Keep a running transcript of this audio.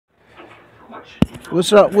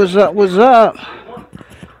What's up? What's up? What's up?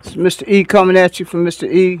 It's Mr. E coming at you from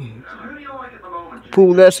Mr. E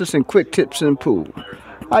Pool Lessons and Quick Tips in the Pool.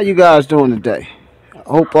 How you guys doing today? I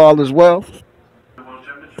hope all is well.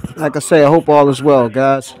 Like I say, I hope all is well,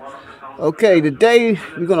 guys. Okay, today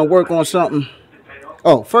we're gonna work on something.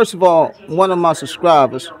 Oh, first of all, one of my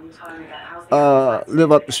subscribers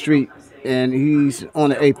live up the street, and he's on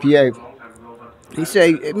the APA. He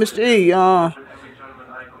say, "Hey, Mr. E,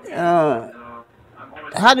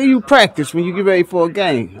 how do you practice when you get ready for a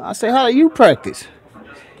game?" I say, "How do you practice?"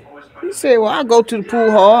 He said, "Well, I go to the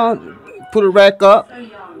pool hall, put a rack up,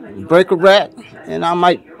 break a rack, and I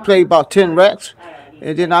might play about 10 racks,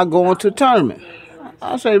 and then I go into a tournament."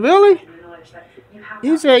 I say, "Really?"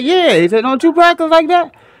 He said, "Yeah." He said, "Don't you practice like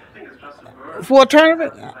that for a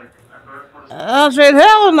tournament?" I said,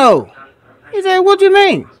 "Hell no." He said, "What do you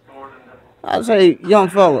mean?" I say, "Young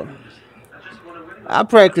fella, I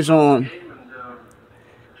practice on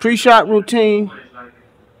pre-shot routine,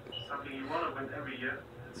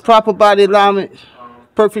 proper body alignment,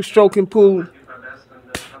 perfect stroking pool,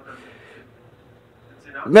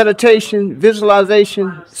 meditation,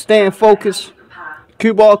 visualization, staying focused,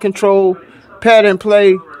 cue ball control, pattern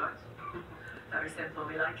play,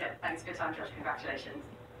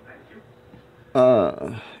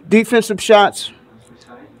 defensive shots.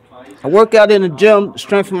 I work out in the gym,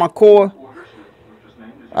 strengthen my core.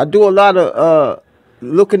 I do a lot of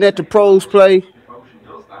looking at the pros play.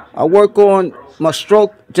 I work on my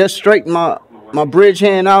stroke, just straighten my bridge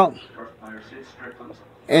hand out.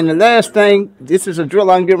 And the last thing, this is a drill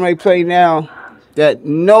I'm getting ready to play now that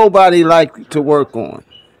nobody likes to work on,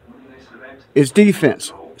 is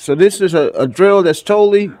defense. So this is a drill that's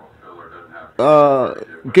totally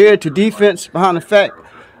geared to defense behind the fact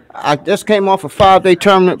I just came off a 5-day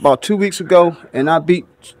tournament about 2 weeks ago, and I beat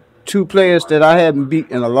two players that I haven't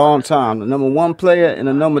beat in a long time, the #1 player and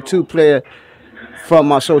the #2 player from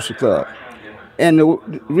my social club. And the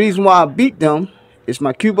reason why I beat them is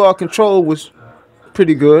my cue ball control was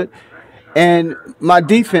pretty good, and my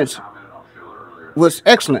defense was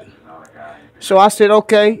excellent. So I said,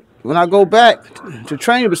 okay, when I go back to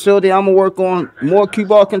training facility, I'm going to work on more cue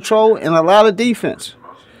ball control and a lot of defense.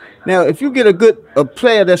 Now, if you get a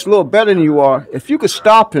player that's a little better than you are, if you could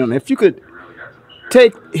stop him, if you could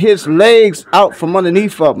take his legs out from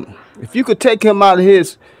underneath of him, if you could take him out of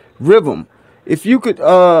his rhythm, if you could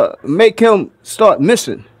make him start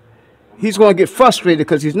missing, he's going to get frustrated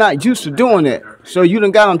because he's not used to doing that. So you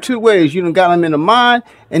done got him two ways. You done got him in the mind,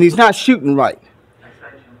 and he's not shooting right.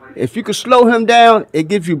 If you could slow him down, it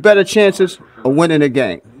gives you better chances of winning the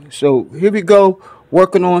game. So here we go,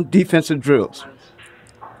 working on defensive drills.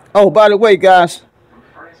 Oh, by the way, guys,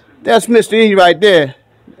 that's Mr. E right there.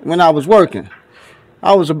 When I was working,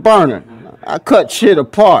 I was a burner. I cut shit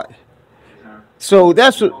apart. So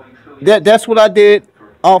that's what I did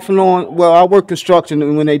off and on. Well, I worked construction,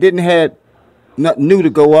 and when they didn't have nothing new to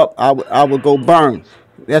go up, I would go burn.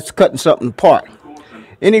 That's cutting something apart.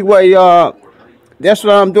 Anyway, that's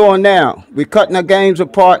what I'm doing now. We're cutting our games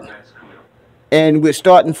apart, and we're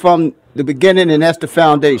starting from the beginning, and that's the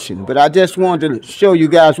foundation. But I just wanted to show you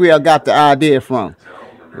guys where I got the idea from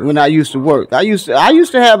when I used to work. I used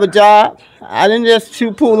to have a job. I didn't just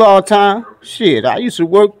shoot pool all the time. Shit, I used to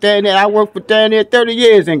work down there. I worked for down there 30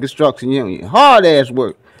 years in construction union. Hard ass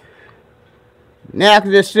work. Now I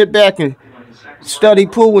can just sit back and study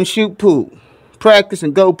pool and shoot pool, practice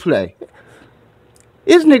and go play.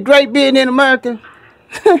 Isn't it great being in America?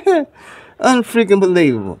 Unfreaking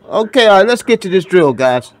believable. Okay, all right, let's get to this drill,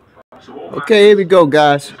 guys. Okay, here we go,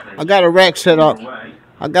 guys. I got a rack set up.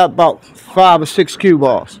 I got about 5 or 6 cue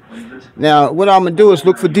balls. Now, what I'm going to do is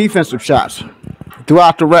look for defensive shots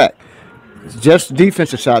throughout the rack. Just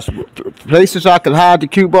defensive shots. Places I can hide the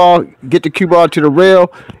cue ball, get the cue ball to the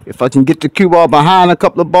rail. If I can get the cue ball behind a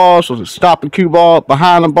couple of balls, or stop the cue ball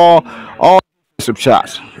behind the ball, all defensive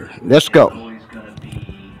shots. Let's go.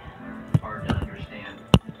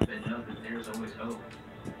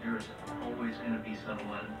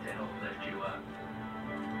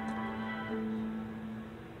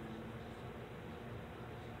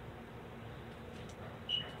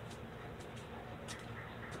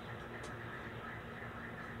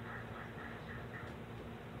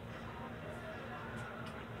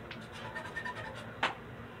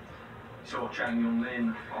 Saw Chang Yong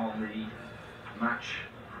Lin on the match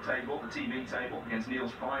table, the TV table, against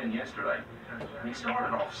Niels Fine yesterday. And he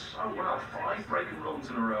started off so well, 5 breaking runs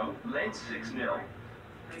in a row, led 6-0.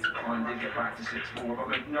 Fine did get back to 6-4, but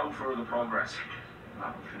made no further progress. And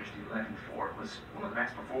that one finished 11-4. It was one of the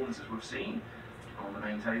best performances we've seen on the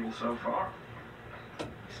main table so far.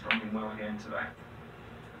 He's starting well again today.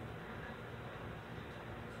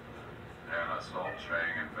 saw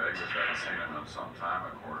Chang in Vegas. I haven't seen him in some time,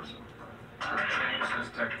 of course. Changed his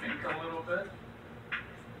technique a little bit.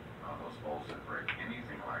 Those balls didn't break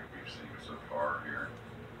anything like we've seen so far here.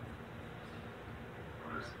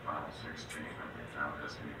 What is the final 16? Now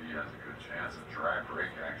SVB has a good chance of dry break,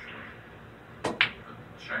 actually. But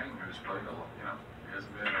Chang, who's played a lot, he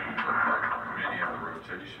hasn't been able to play many of the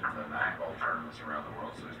rotation, the 9-ball tournaments around the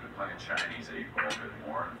world, so he's been playing Chinese 8-ball a bit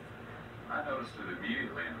more. And I noticed it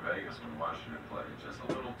immediately in Vegas when watching him play. Just a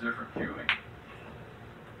little different cueing.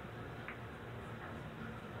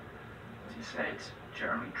 As you said,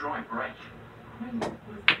 Jeremy, dry break. I mean,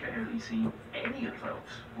 we've barely seen any of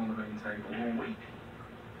those on the main table all week.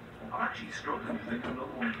 I'm actually struggling to think of another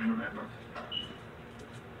one I can remember.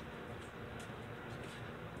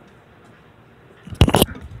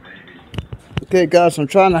 Okay, guys, I'm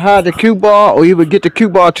trying to hide the cue ball or even get the cue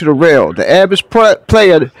ball to the rail. The average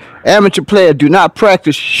amateur player, do not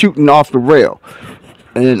practice shooting off the rail.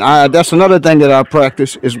 And that's another thing that I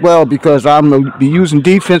practice as well, because I'm going to be using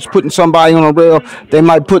defense, putting somebody on a rail. They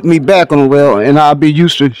might put me back on the rail, and I'll be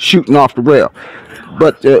used to shooting off the rail.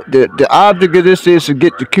 But the object of this is to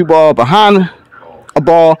get the cue ball behind a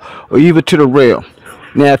ball or even to the rail.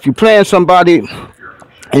 Now, if you're playing somebody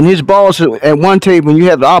and his ball's at one table and you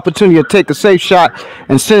have the opportunity to take a safe shot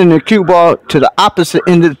and send the cue ball to the opposite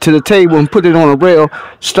end of the table and put it on a rail,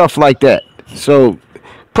 stuff like that. So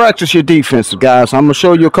practice your defense, guys. I'm going to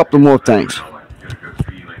show you a couple more things.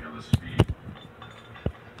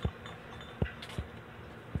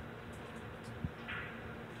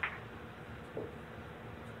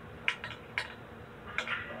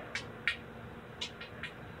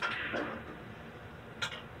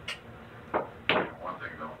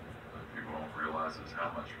 Is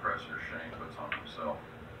how much pressure Shane puts on himself.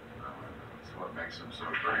 It's what makes him so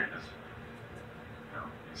great. Is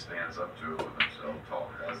he stands up to it with himself,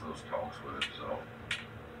 has those talks with himself.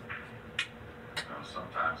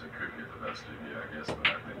 Sometimes it could get the best of you, I guess, but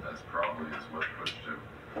I think that's probably what pushed him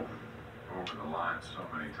over the line so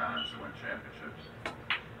many times to win championships.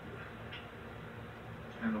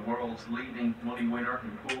 And the world's leading money winner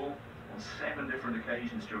in pool on 7 different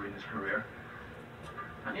occasions during his career.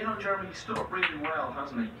 And Jeremy, he's stood up really well,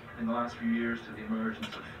 hasn't he, in the last few years to the emergence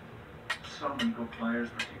of so many good players,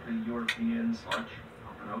 particularly Europeans like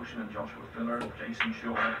Open Ocean and Joshua Filler, Jason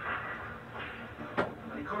Shaw.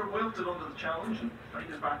 And he could have wilted under the challenge and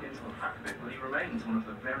faded back into the pack a bit, but he remains one of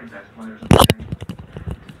the very best players in the game.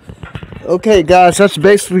 Okay, guys, that's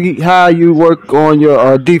basically how you work on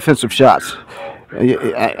your defensive shots.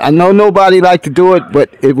 I know nobody like to do it,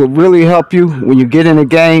 but it will really help you when you get in a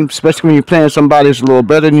game, especially when you're playing somebody that's a little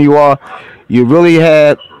better than you are. You really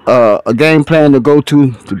have a game plan to go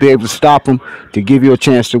to be able to stop them, to give you a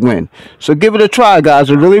chance to win. So give it a try, guys.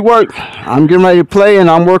 It really worked. I'm getting ready to play, and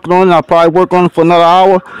I'm working on it. I'll probably work on it for another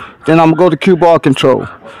hour. Then I'm going to go to cue ball control.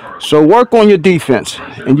 So work on your defense.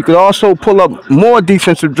 And you could also pull up more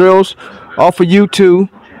defensive drills off of YouTube.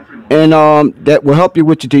 And that will help you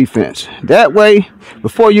with your defense. That way,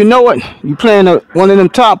 before you know it, you playing one of them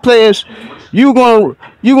top players. You're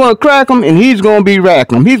gonna crack him, and he's gonna be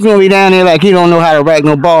racking him. He's gonna be down there like he don't know how to rack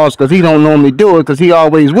no balls because he don't normally do it because he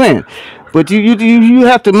always win. But you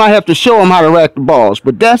might have to show him how to rack the balls.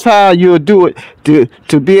 But that's how you'll do it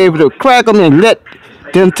to be able to crack them and let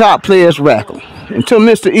them top players rack them. Until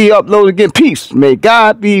Mr. E upload again, peace. May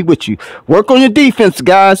God be with you. Work on your defense,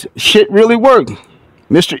 guys. Shit really works.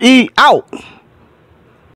 Mr. E out.